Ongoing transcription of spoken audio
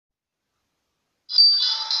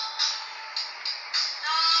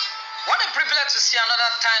What a privilege to see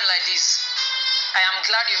another time like this. I am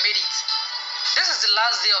glad you made it. This is the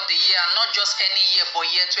last day of the year, and not just any year, but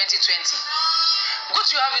year 2020. Good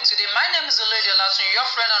to have you today. My name is Oledi Olatun, your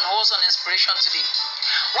friend and host on Inspiration Today.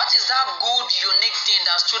 What is that good, unique thing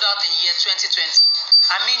that stood out in year 2020?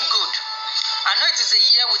 I mean good. I know it is a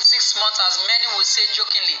year with 6 months, as many will say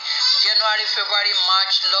jokingly. January, February,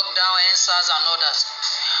 March, lockdown, NSAS, and others.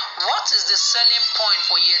 What is the selling point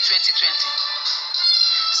for year 2020?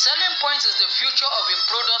 Selling point is the future of a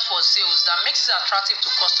product for sales that makes it attractive to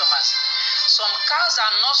customers. Some cars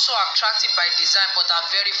are not so attractive by design but are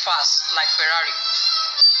very fast, like Ferrari.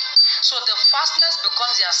 So the fastness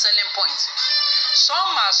becomes their selling point.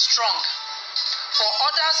 Some are strong. For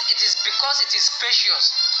others, it is because it is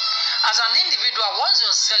spacious. As an individual, what's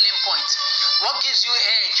your selling point? What gives you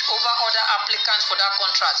edge over other applicants for that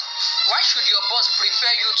contract? Why should your boss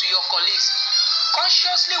prefer you to your colleagues?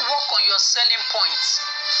 Consciously work on your selling points.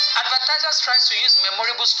 Advertisers try to use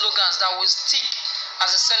memorable slogans that will stick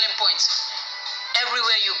as a selling point.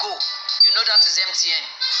 Everywhere you go, you know that is MTN.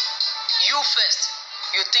 You first,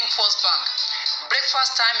 you think First Bank.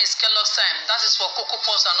 Breakfast time is Kellogg's time. That is for Cocoa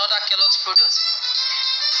Puffs and other Kellogg's products.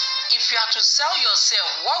 If you have to sell yourself,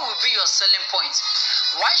 what will be your selling point?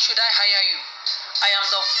 Why should I hire you? I am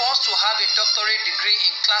the first to have a doctorate degree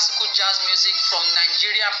in classical jazz music from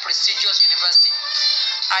Nigeria prestigious university.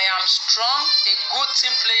 I am strong, a good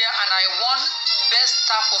team player, and I won Best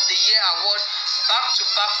Staff of the Year award back to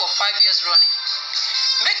back for 5 years running.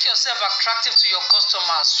 Make yourself attractive to your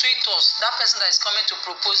customers, sweet us, that person that is coming to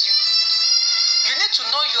propose you. You need to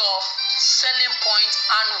know your selling point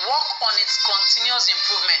and work on its continuous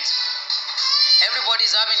improvement. Everybody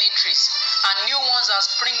is having eateries, and new ones are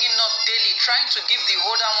springing up daily, trying to give the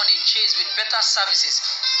older one a chase with better services.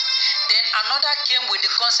 Then another came with the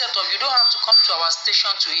concept of you don't have to come to our station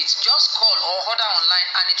to eat. Just call or order online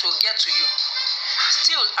and it will get to you.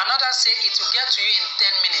 Still, another say it will get to you in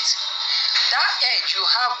 10 minutes. That edge you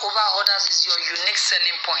have over others is your unique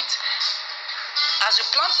selling point. As you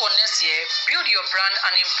plan for next year, build your brand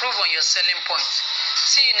and improve on your selling point.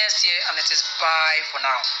 See you next year, and it is bye for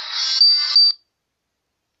now.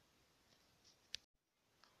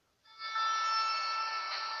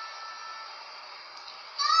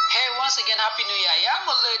 Hey, once again, Happy New Year. I am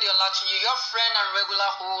Oledi Olatun, your friend and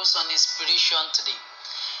regular host on Inspiration Today.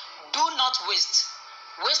 Do not waste.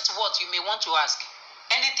 Waste what, you may want to ask?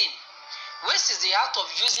 Anything. Waste is the act of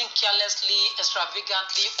using carelessly,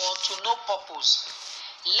 extravagantly, or to no purpose.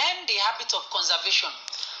 Learn the habit of conservation.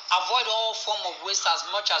 Avoid all form of waste as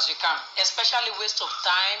much as you can, especially waste of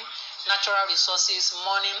time, natural resources,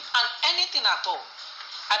 money, and anything at all.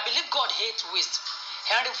 I believe God hates waste.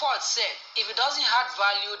 Henry Ford said, if it doesn't add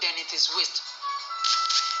value, then it is waste.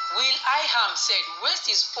 Will I Am said, waste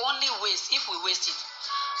is only waste if we waste it.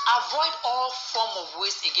 Avoid all form of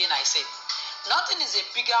waste again, I said. Nothing is a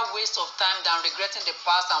bigger waste of time than regretting the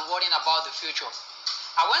past and worrying about the future.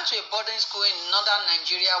 I went to a boarding school in northern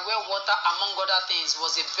Nigeria where water, among other things,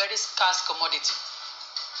 was a very scarce commodity.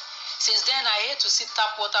 Since then, I hate to see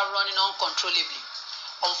tap water running uncontrollably.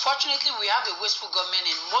 Unfortunately, we have a wasteful government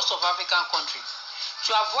in most of African countries.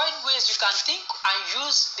 To avoid waste, you can think and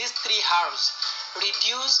use these 3 R's: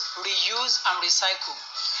 reduce, reuse, and recycle.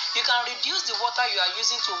 You can reduce the water you are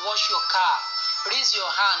using to wash your car, rinse your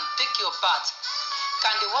hand, take your bath.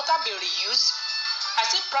 Can the water be reused? I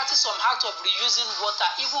still practice some act of reusing water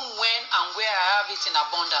even when and where I have it in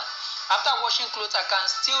abundance. After washing clothes, I can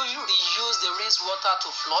still reuse the rinse water to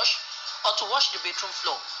flush or to wash the bedroom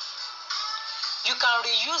floor. You can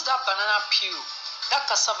reuse that banana peel, that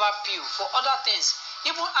cassava peel for other things.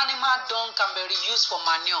 Even animal dung can be reused for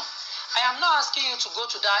manure. I am not asking you to go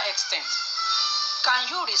to that extent. Can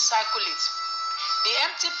you recycle it? The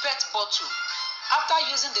empty PET bottle, after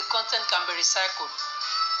using the content, can be recycled.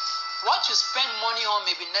 What you spend money on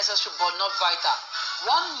may be necessary but not vital.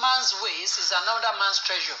 One man's waste is another man's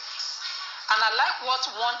treasure. And I like what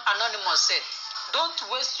one anonymous said. Don't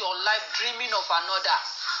waste your life dreaming of another.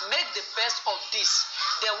 Make the best of this.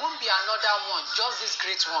 There won't be another one, just this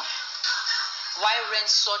great one. Why rent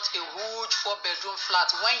such a huge 4-bedroom flat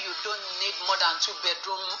when you don't need more than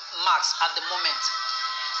 2-bedroom max at the moment?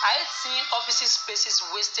 I hate seeing office spaces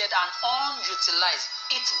wasted and unutilized.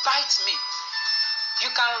 It bites me. You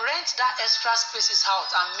can rent that extra spaces out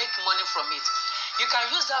and make money from it. You can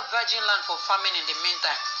use that virgin land for farming in the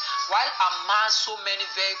meantime, while amass so many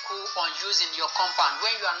vehicles unused in your compound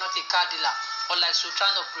when you are not a car dealer or like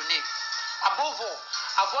Sultan of Brunei. Above all,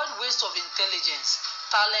 avoid waste of intelligence,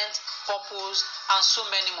 talent, purpose, and so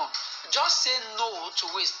many more. Just say no to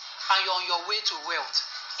waste and you're on your way to wealth.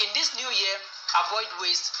 In this new year, avoid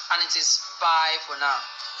waste, and it is bye for now.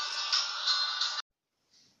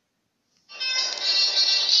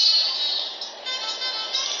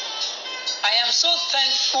 I am so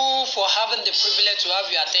thankful for having the privilege to have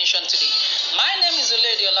your attention today. My name is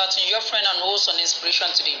Oledi Olatunji, your friend and host on Inspiration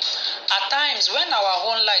Today. At times, when our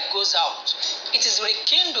own light goes out, it is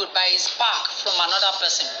rekindled by a spark from another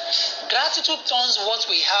person. Gratitude turns what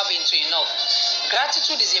we have into enough.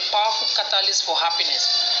 Gratitude is a powerful catalyst for happiness.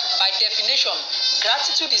 By definition,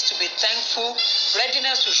 gratitude is to be thankful,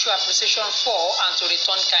 readiness to show appreciation for, and to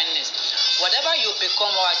return kindness. Whatever you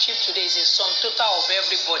become or achieve today is a sum total of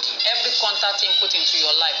everybody, every contact input into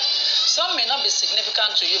your life. Some may not be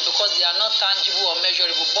significant to you because they are not tangible or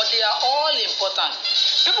measurable, but they are all important.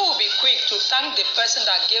 People will be quick to thank the person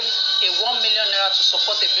that gave a 1 million naira to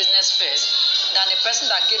support the business first than the person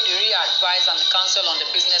that gave the real advice and counsel on the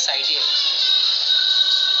business idea.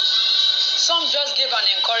 Some just gave an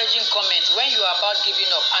encouraging comment when you are about giving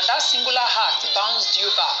up, and that singular heart bounced you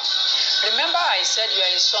back. Remember, I said you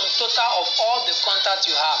are a sum total of all the contact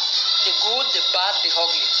you have, the good, the bad, the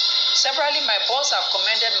ugly. Severally, my boss have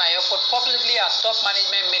commended my effort publicly at top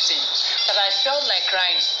management meeting that I felt like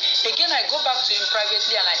crying. Again, I go back to him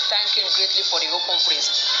privately and I thank him greatly for the open praise.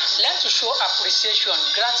 Learn to show appreciation,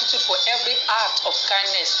 gratitude for every act of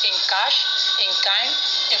kindness in cash, in kind,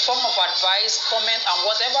 in form of advice, comment, and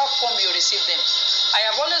whatever form you receive them. I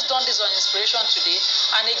have always done this on Inspiration Today,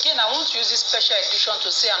 and again, I want to use this special edition to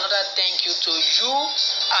say another thank you to you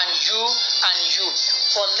and you and you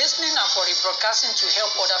for listening and for rebroadcasting to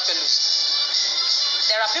help other fellows.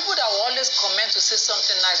 There are people that will always comment to say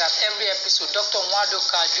something nice at every episode. Dr.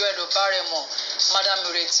 Mwadoka, Joel Obaremo, Madam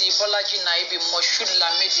Ureti, Bolaji Naibi, Moshood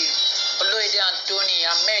Lamidi, Oloide Anthony,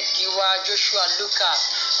 Ahmed Giwa, Joshua Lucas,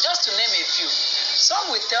 just to name a few.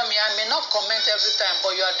 Some will tell me I may not comment every time,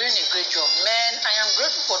 but you are doing a great job. Man, I am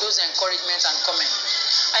grateful for those encouragements and comments.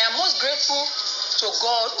 I am most grateful to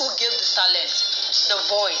God who gave the talent, the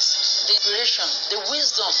voice, the inspiration, the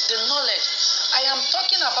wisdom, the knowledge. I am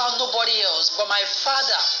talking about nobody else but my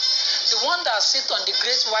Father, the one that sits on the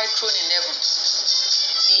great white throne in heaven.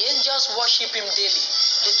 The angels worship him daily.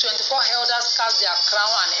 The 24 elders cast their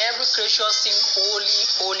crown and every creature sing holy,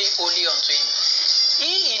 holy, holy unto him.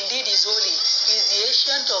 He indeed is holy. He is the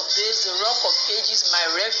ancient of days, the rock of ages, my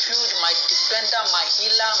refuge, my defender, my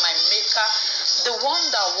healer, my maker, the one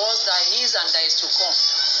that was, that is, and that is to come.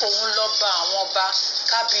 Òun lọ́ba àwọn ọba,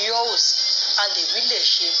 kábíyọ̀sí, a lè wí lè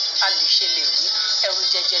ṣe, a lè ṣe lè wí. Ẹ̀rù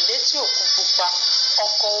jẹ̀jẹ̀ létí òkun pupa,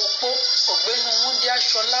 ọkọ̀ opó, ògbénu wúndí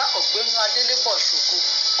aṣọlá, ògbénu adélébọ̀ ṣògo,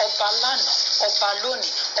 ọba lánàá, ọba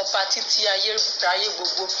lónìí, ọba títí ayérayé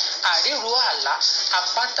gbogbo, àríro àlá,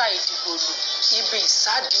 àpáta ìdìgbòlù, ibi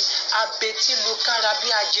ìsádi, abetilukára bí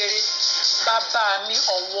ajere, bàbá mi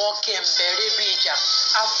ọ̀wọ́ kẹ̀mbẹ̀rẹ̀ bí ìjà,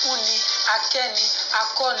 afúnni, akẹ́ni,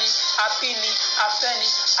 akọ́ni, abíni, afẹ́ni,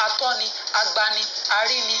 atọ́ni, agbani,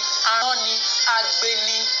 aríni, aránni,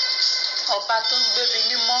 agbeni, ọba tó ń gbébi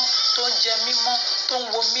mímọ́, tó ń jẹ mímọ́, tó ń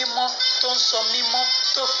wo mímọ́, tó ń sọ mímọ́,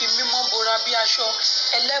 tó fi mímọ́ bora bí aṣọ,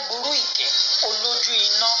 ẹlẹ́burú ìkẹ́, olójú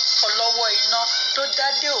iná, ọlọ́wọ́ iná, tó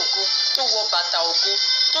dádé ògo, tó wọ bàtà ògo,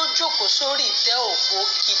 tó jókòó sórí ìtẹ́ ògo,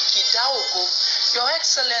 kìkìdá ògo. Your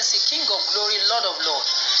Excellency, King of Glory, Lord of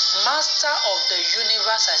Lords, Master of the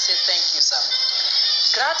universe, I say thank you, sir.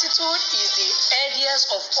 Gratitude is the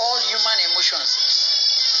headiest of all human emotions.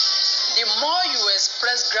 The more you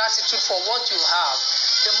express gratitude for what you have,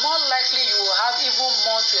 the more likely you will have even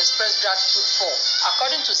more to express gratitude for,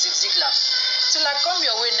 according to Zig Ziglar. Till I come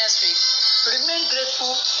your way next week, remain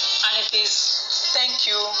grateful, and it is thank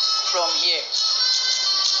you from here.